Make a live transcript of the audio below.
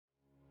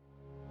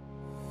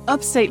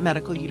Upstate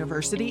Medical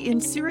University in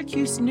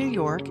Syracuse, New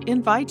York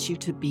invites you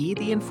to be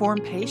the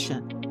informed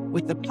patient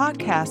with the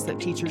podcast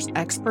that features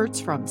experts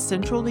from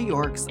Central New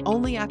York's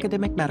only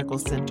academic medical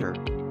center.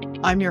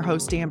 I'm your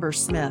host, Amber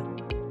Smith.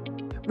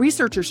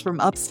 Researchers from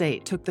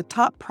Upstate took the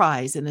top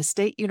prize in a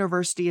State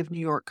University of New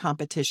York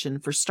competition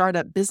for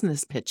startup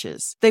business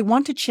pitches. They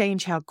want to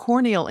change how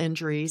corneal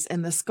injuries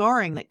and the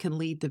scarring that can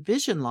lead to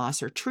vision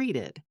loss are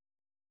treated.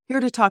 Here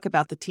to talk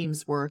about the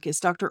team's work is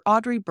Dr.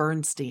 Audrey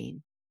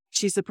Bernstein.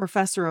 She's a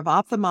professor of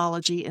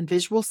ophthalmology and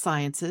visual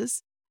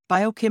sciences,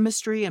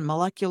 biochemistry and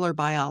molecular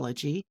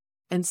biology,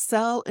 and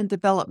cell and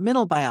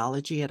developmental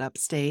biology at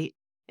Upstate,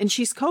 and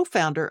she's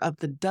co-founder of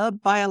the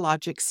Dub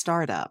Biologics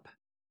startup.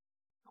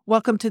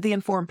 Welcome to The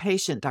Informed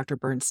Patient, Dr.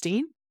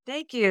 Bernstein.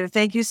 Thank you.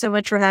 Thank you so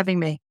much for having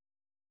me.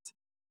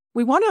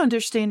 We want to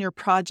understand your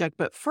project,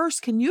 but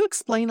first, can you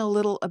explain a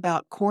little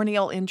about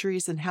corneal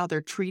injuries and how they're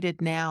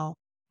treated now?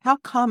 How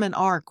common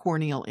are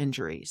corneal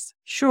injuries?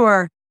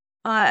 Sure.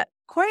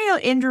 Corneal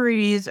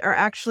injuries are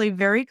actually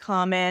very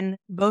common,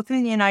 both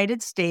in the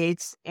United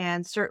States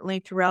and certainly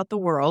throughout the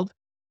world.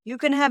 You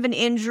can have an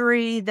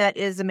injury that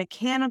is a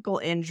mechanical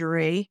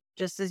injury,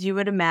 just as you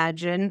would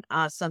imagine,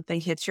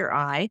 something hits your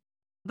eye.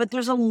 But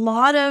there's a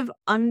lot of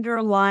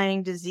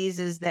underlying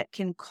diseases that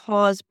can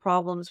cause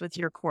problems with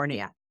your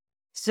cornea.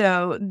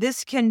 So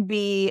this can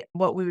be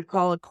what we would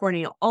call a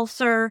corneal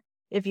ulcer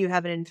if you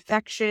have an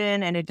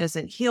infection and it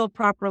doesn't heal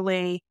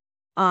properly.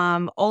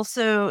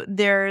 Also,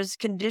 there's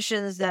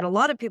conditions that a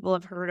lot of people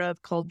have heard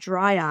of called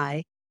dry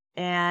eye.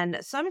 And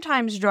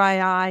sometimes dry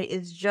eye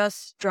is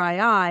just dry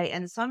eye,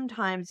 and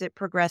sometimes it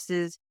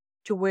progresses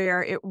to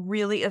where it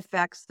really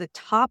affects the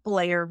top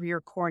layer of your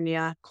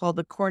cornea called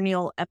the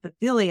corneal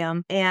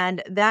epithelium.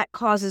 And that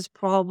causes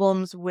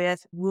problems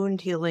with wound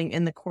healing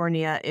in the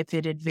cornea if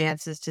it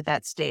advances to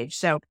that stage.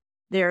 So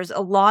there's a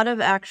lot of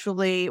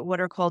actually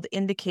what are called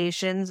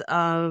indications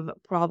of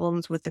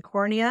problems with the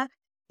cornea.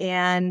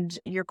 And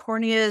your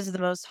cornea is the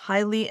most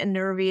highly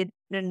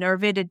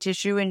innervated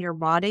tissue in your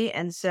body.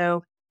 And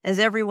so, as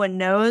everyone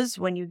knows,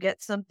 when you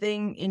get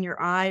something in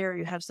your eye or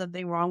you have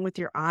something wrong with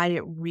your eye,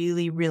 it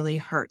really, really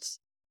hurts.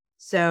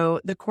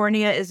 So the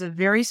cornea is a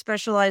very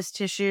specialized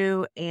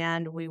tissue,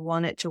 and we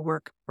want it to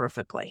work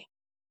perfectly.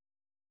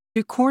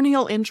 Do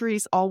corneal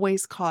injuries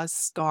always cause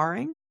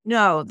scarring?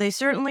 No, they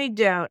certainly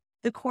don't.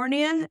 The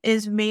cornea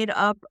is made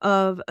up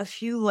of a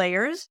few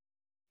layers.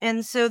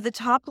 And so the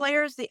top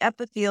layer is the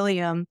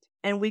epithelium,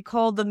 and we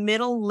call the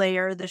middle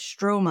layer the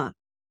stroma.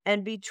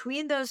 And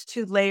between those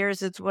two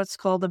layers, it's what's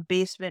called a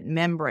basement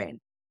membrane.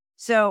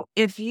 So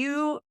if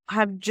you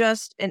have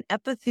just an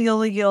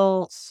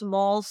epithelial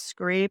small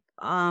scrape,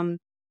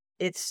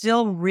 it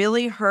still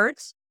really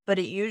hurts, but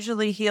it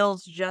usually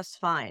heals just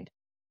fine.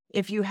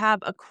 If you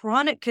have a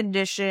chronic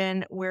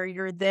condition where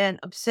you're then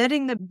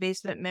upsetting the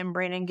basement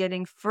membrane and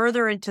getting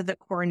further into the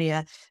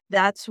cornea,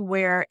 that's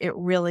where it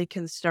really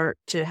can start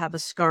to have a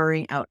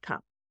scarring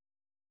outcome.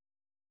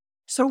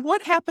 So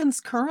what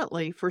happens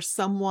currently for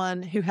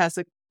someone who has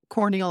a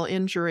corneal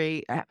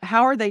injury?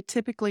 How are they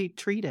typically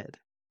treated?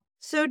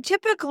 So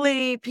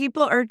typically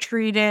people are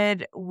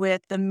treated with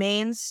the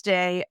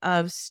mainstay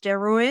of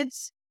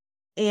steroids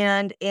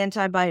and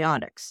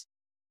antibiotics.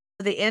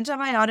 The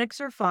antibiotics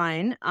are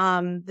fine.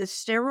 The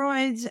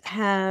steroids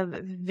have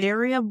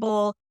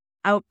variable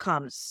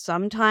outcomes.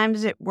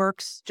 Sometimes it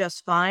works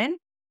just fine,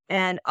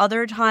 and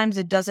other times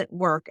it doesn't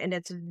work. And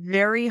it's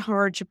very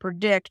hard to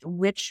predict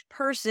which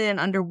person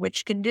under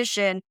which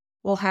condition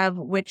will have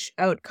which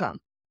outcome.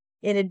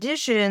 In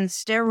addition,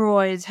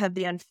 steroids have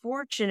the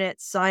unfortunate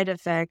side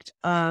effect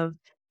of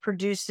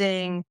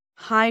producing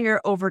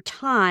higher over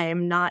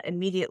time, not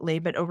immediately,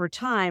 but over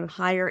time,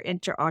 higher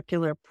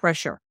intraocular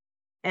pressure.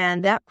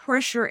 And that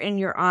pressure in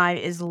your eye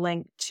is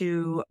linked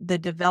to the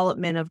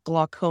development of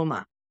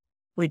glaucoma,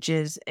 which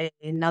is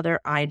another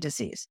eye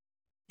disease.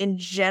 In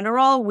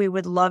general, we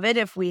would love it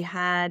if we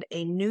had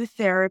a new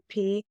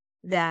therapy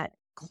that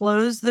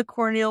closed the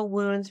corneal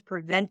wounds,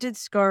 prevented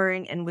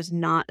scarring, and was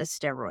not a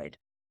steroid.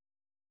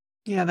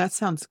 Yeah, that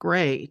sounds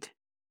great.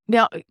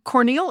 Now,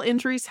 corneal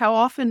injuries, how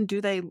often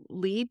do they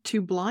lead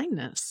to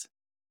blindness?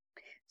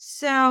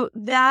 So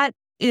that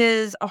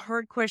is a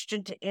hard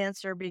question to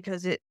answer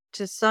because it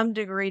to some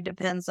degree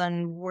depends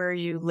on where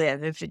you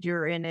live. If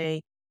you're in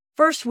a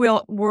first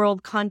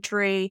world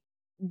country,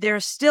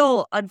 there's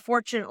still,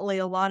 unfortunately,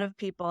 a lot of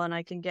people, and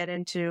I can get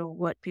into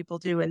what people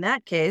do in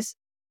that case.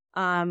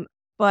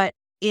 But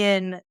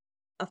in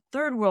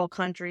third world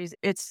countries,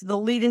 it's the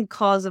leading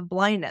cause of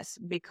blindness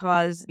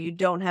because you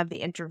don't have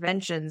the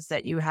interventions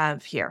that you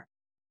have here.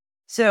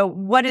 So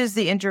what is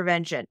the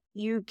intervention?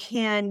 You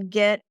can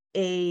get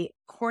a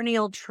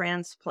corneal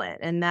transplant,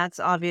 and that's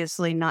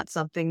obviously not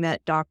something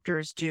that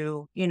doctors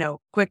do,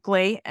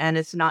 quickly, and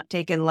it's not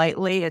taken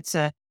lightly. It's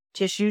a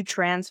tissue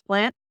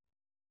transplant.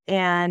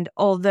 And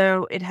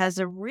although it has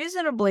a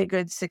reasonably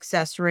good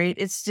success rate,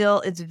 it's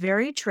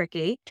very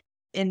tricky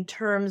in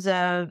terms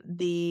of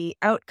the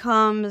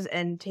outcomes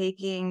and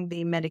taking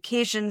the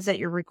medications that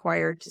you're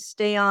required to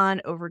stay on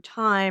over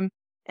time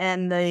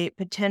and the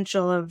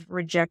potential of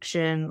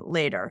rejection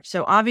later.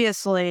 So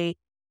obviously,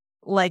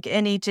 like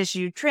any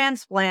tissue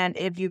transplant,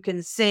 if you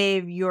can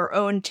save your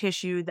own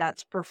tissue,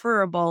 that's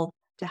preferable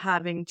to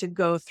having to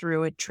go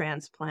through a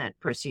transplant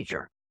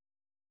procedure.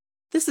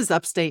 This is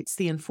Upstate's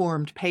The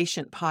Informed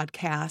Patient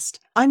podcast.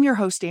 I'm your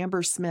host,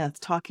 Amber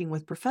Smith, talking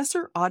with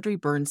Professor Audrey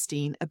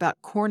Bernstein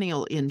about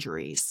corneal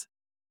injuries.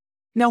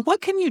 Now, what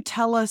can you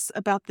tell us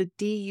about the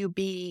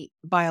DUB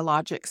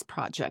Biologics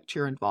project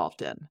you're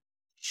involved in?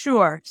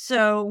 Sure.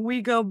 So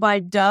we go by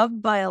Dove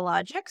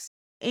Biologics,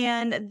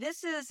 and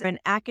this is an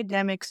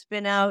academic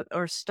spinout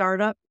or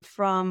startup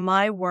from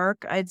my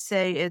work. I'd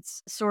say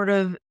it's sort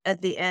of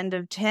at the end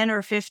of 10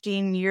 or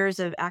 15 years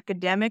of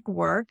academic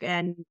work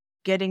and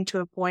getting to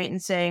a point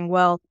and saying,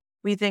 well,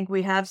 we think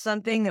we have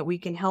something that we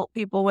can help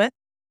people with.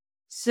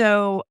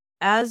 So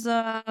as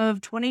of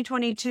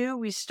 2022,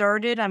 we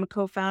started. I'm a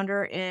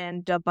co-founder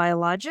in Dove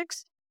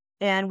Biologics,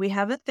 and we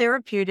have a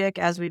therapeutic,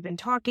 as we've been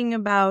talking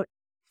about,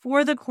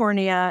 for the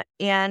cornea,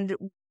 and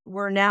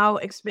we're now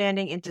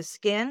expanding into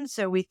skin.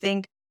 So we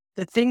think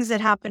the things that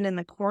happen in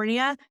the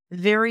cornea,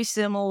 very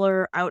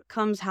similar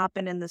outcomes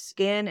happen in the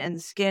skin. And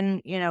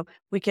skin,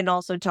 we can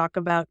also talk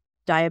about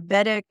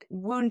diabetic,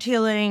 wound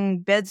healing,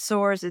 bed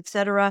sores,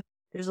 etc.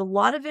 There's a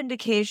lot of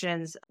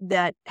indications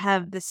that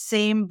have the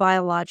same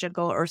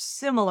biological or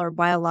similar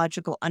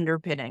biological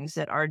underpinnings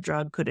that our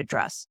drug could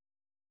address.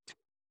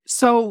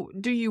 So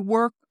do you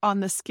work on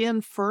the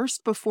skin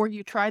first before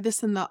you try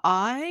this in the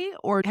eye,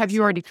 or have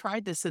you already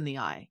tried this in the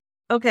eye?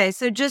 Okay,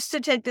 so just to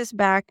take this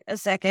back a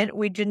second,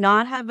 we do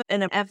not have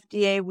an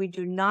FDA, we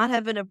do not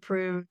have an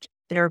approved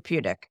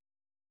therapeutic.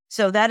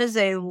 So that is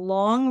a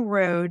long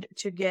road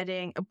to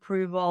getting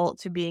approval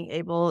to being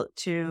able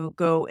to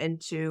go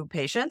into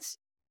patients.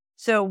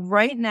 So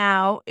right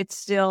now, it's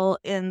still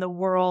in the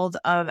world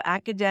of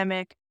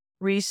academic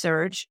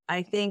research.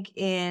 I think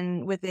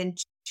within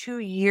 2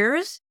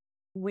 years,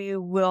 we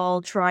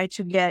will try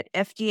to get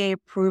FDA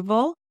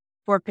approval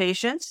for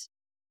patients.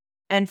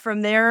 And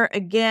from there,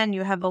 again,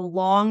 you have a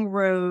long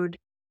road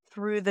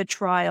through the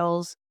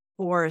trials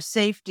for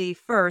safety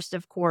first,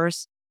 of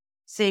course,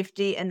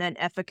 safety and then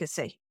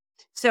efficacy.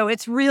 So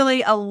it's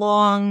really a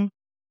long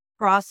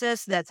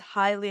process that's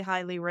highly,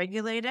 highly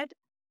regulated.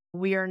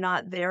 We are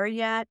not there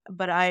yet,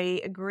 but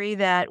I agree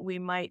that we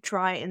might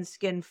try in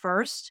skin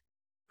first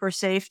for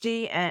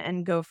safety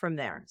and go from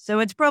there. So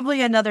it's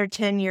probably another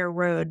 10-year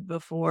road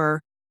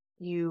before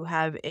you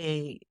have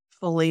a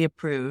fully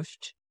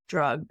approved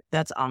drug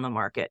that's on the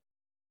market.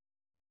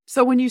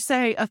 So when you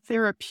say a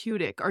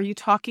therapeutic, are you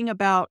talking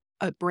about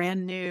a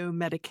brand new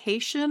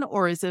medication,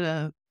 or is it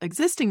an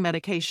existing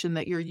medication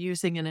that you're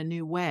using in a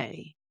new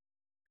way?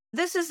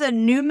 This is a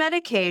new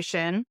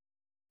medication.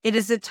 It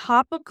is a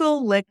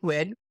topical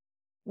liquid.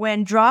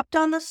 When dropped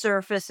on the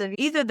surface of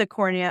either the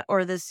cornea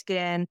or the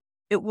skin,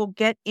 it will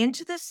get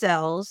into the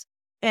cells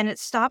and it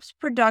stops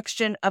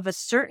production of a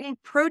certain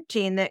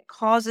protein that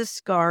causes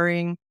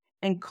scarring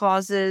and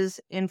causes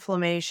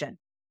inflammation.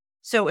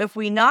 So if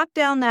we knock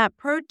down that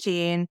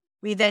protein,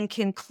 we then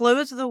can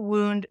close the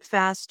wound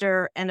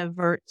faster and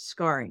avert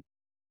scarring.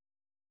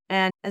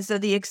 And so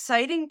the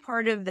exciting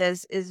part of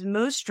this is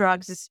most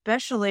drugs,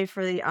 especially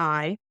for the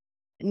eye,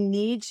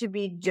 need to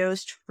be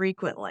dosed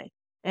frequently.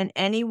 And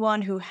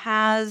anyone who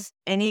has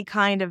any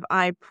kind of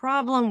eye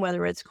problem,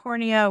 whether it's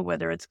cornea,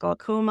 whether it's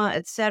glaucoma,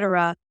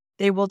 etc.,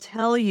 they will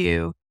tell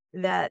you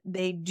that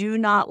they do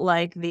not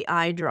like the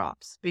eye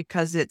drops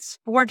because it's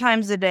 4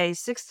 times a day,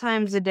 6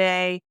 times a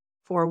day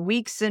for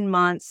weeks and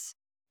months,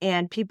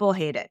 and people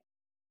hate it.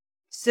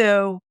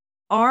 So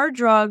our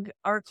drug,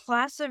 our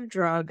class of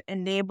drug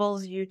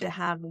enables you to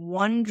have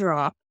one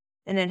drop,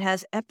 and it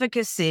has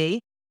efficacy,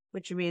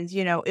 which means,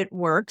 it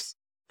works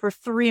for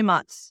 3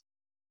 months.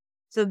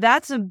 So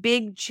that's a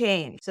big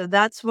change. So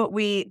that's what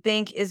we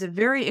think is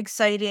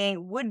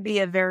would be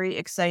a very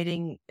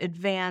exciting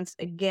advance,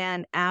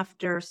 again,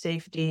 after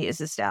safety is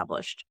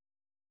established.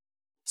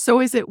 So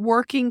is it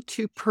working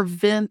to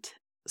prevent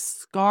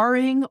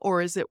scarring,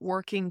 or is it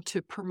working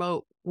to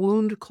promote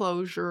wound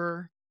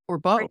closure, or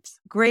both?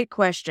 Great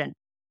question.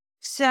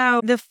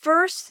 So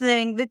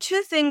the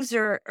two things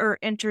are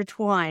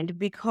intertwined,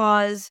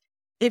 because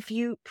if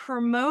you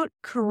promote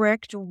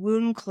correct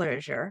wound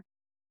closure,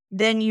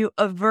 then you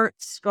avert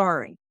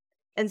scarring.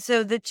 And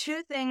so the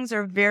two things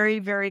are very,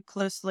 very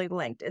closely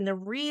linked. And the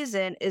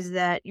reason is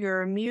that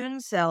your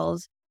immune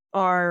cells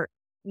are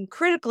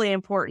critically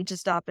important to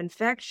stop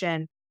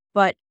infection.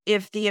 But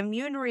if the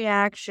immune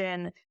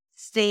reaction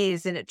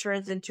stays and it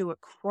turns into a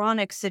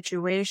chronic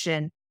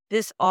situation,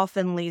 this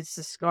often leads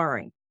to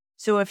scarring.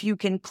 So if you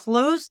can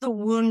close the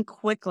wound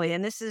quickly,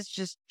 and this is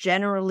just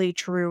generally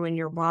true in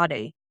your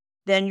body,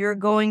 then you're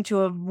going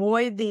to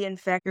avoid the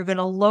infection. You're going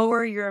to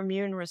lower your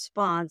immune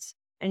response,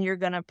 and you're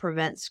going to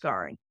prevent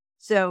scarring.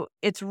 So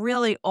it's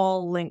really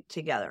all linked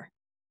together.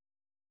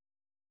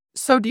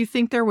 So do you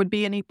think there would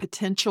be any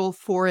potential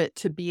for it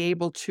to be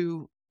able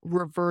to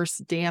reverse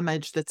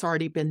damage that's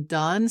already been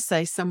done?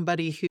 Say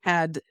somebody who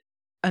had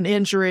an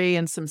injury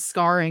and some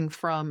scarring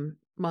from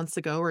months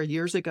ago or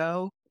years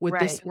ago. Would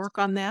this Right. work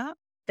on that?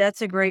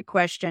 That's a great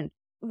question.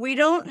 We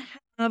don't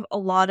have a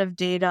lot of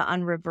data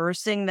on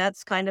reversing.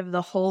 That's kind of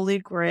the holy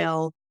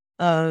grail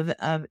of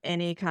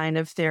any kind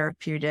of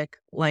therapeutic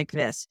like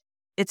this.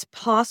 It's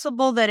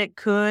possible that it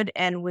could,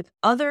 and with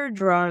other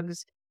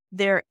drugs,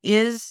 there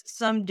is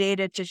some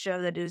data to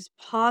show that it is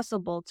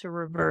possible to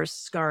reverse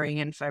scarring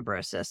and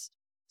fibrosis.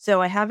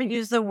 So I haven't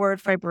used the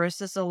word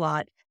fibrosis a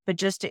lot, but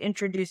just to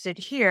introduce it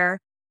here,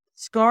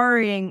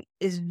 scarring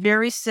is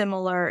very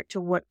similar to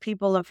what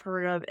people have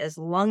heard of as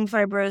lung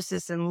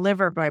fibrosis and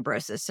liver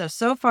fibrosis.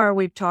 So far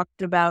we've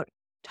talked about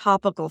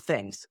topical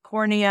things,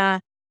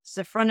 cornea, it's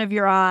the front of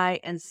your eye,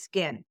 and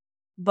skin.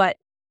 But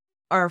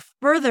our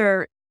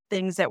further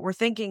things that we're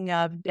thinking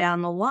of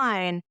down the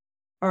line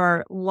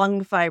are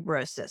lung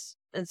fibrosis.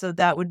 And so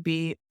that would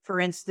be, for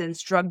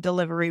instance, drug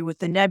delivery with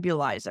the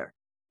nebulizer.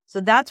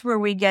 So that's where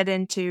we get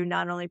into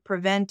not only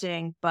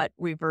preventing, but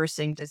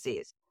reversing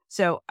disease.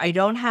 So I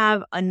don't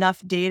have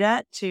enough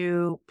data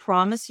to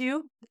promise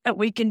you that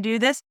we can do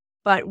this,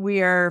 but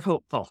we are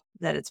hopeful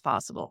that it's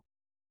possible.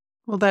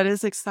 Well, that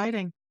is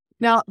exciting.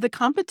 Now, the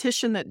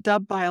competition that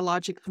Dub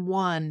Biologics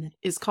won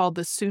is called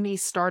the SUNY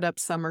Startup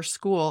Summer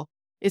School.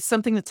 It's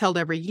something that's held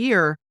every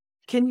year.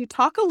 Can you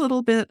talk a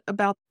little bit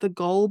about the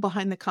goal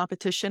behind the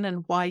competition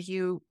and why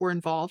you were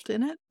involved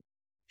in it?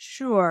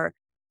 Sure.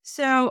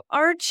 So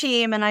our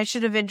team, and I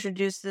should have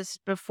introduced this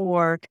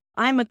before,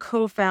 I'm a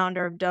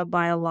co-founder of Dub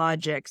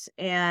Biologics,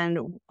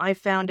 and I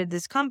founded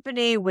this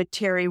company with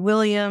Terry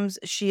Williams.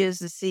 She is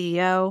the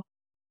CEO,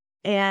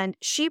 and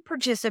she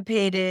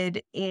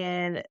participated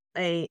in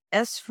a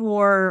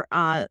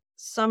S4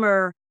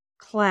 summer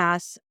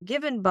class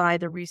given by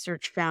the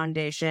Research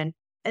Foundation.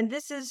 And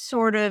this is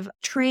sort of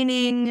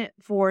training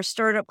for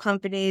startup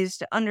companies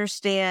to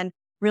understand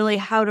really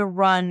how to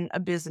run a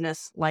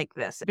business like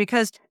this,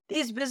 because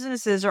these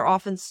businesses are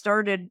often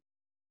started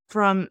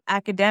from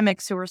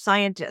academics who are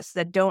scientists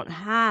that don't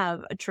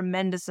have a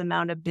tremendous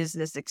amount of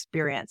business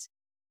experience.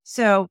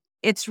 So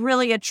it's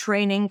really a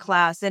training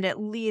class, and it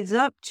leads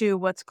up to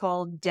what's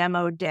called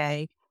Demo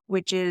Day,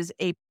 which is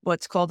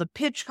what's called a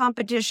pitch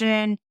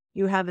competition.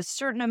 You have a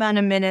certain amount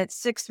of minutes,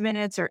 6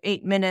 minutes or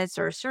 8 minutes,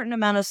 or a certain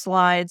amount of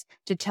slides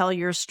to tell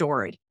your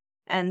story.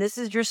 And this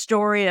is your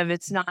story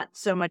it's not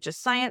so much a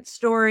science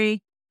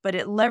story, but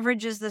it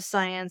leverages the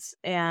science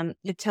and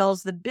it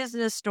tells the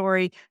business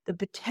story, the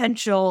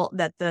potential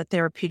that the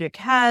therapeutic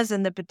has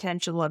and the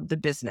potential of the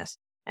business.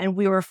 And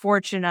we were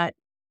fortunate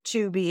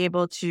to be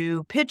able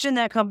to pitch in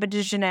that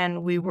competition,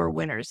 and we were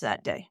winners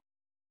that day.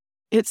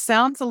 It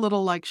sounds a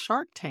little like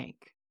Shark Tank.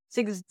 It's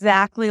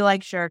exactly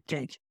like Shark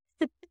Tank.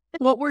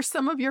 What were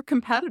some of your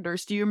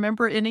competitors? Do you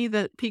remember any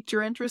that piqued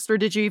your interest, or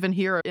did you even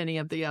hear any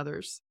of the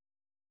others?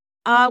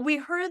 We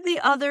heard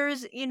the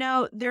others.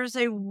 There's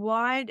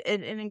an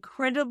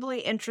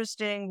incredibly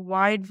interesting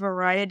wide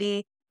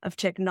variety of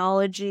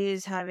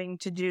technologies having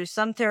to do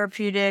some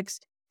therapeutics,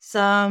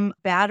 some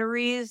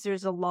batteries.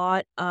 There's a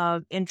lot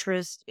of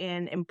interest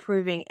in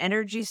improving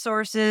energy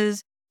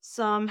sources.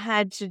 Some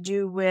had to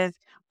do with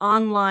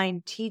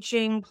online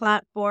teaching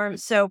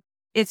platforms. So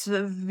it's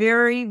a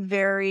very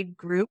varied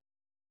group.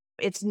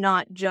 It's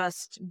not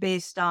just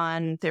based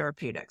on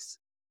therapeutics.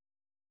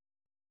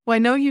 Well, I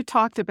know you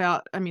talked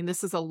about,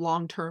 this is a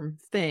long-term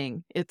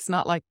thing. It's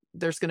not like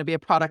there's going to be a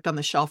product on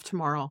the shelf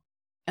tomorrow,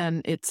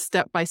 and it's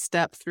step by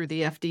step through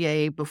the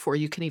FDA before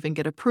you can even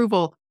get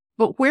approval.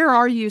 But where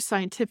are you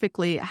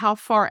scientifically? How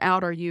far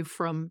out are you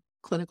from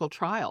clinical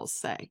trials,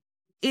 say?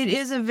 It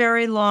is a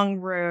very long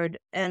road.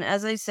 And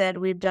as I said,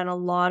 we've done a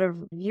lot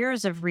of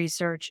years of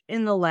research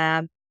in the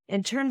lab.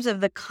 In terms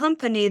of the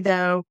company,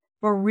 though,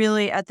 we're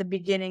really at the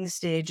beginning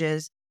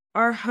stages.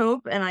 Our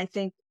hope, and I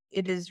think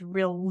it is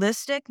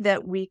realistic,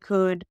 that we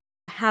could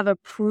have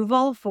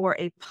approval for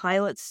a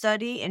pilot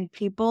study in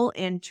people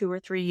in 2 or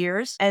 3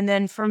 years. And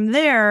then from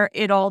there,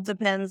 it all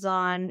depends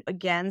on,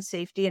 again,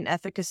 safety and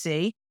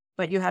efficacy.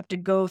 But you have to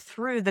go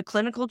through the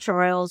clinical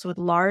trials with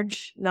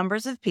large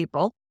numbers of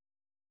people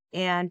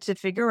and to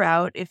figure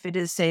out if it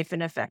is safe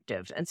and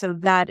effective. And so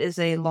that is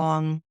a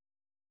long-term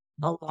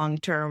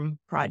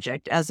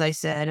project, as I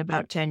said,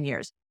 about 10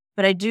 years.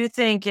 But I do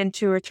think in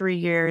 2 or 3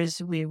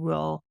 years, we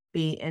will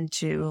be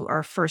into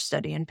our first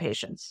study in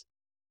patients.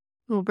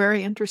 Well,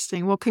 very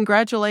interesting. Well,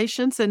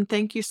 congratulations, and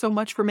thank you so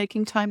much for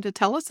making time to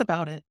tell us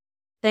about it.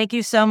 Thank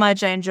you so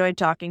much. I enjoyed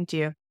talking to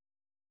you.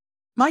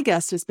 My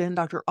guest has been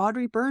Dr.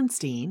 Audrey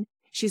Bernstein.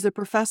 She's a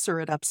professor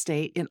at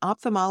Upstate in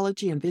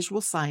ophthalmology and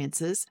visual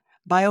sciences,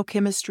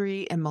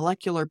 biochemistry and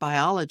molecular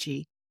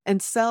biology,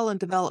 and cell and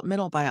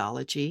developmental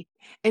biology,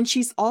 and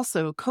she's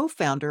also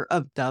co-founder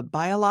of Dub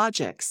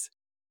Biologics.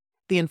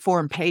 The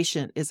Informed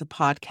Patient is a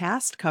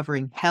podcast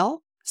covering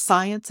health,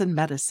 science, and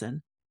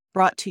medicine,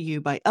 brought to you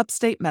by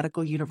Upstate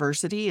Medical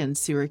University in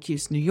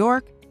Syracuse, New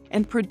York,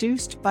 and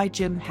produced by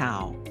Jim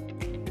Howe.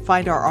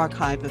 Find our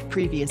archive of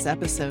previous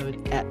episodes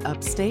at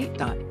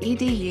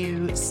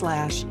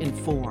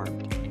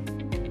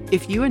upstate.edu/informed.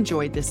 If you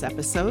enjoyed this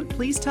episode,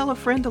 please tell a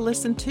friend to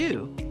listen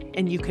too,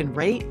 and you can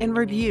rate and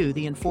review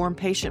the Informed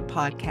Patient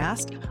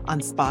podcast on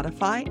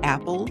Spotify,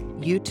 Apple,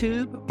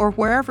 YouTube, or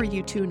wherever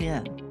you tune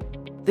in.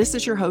 This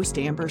is your host,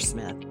 Amber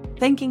Smith,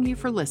 thanking you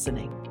for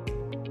listening.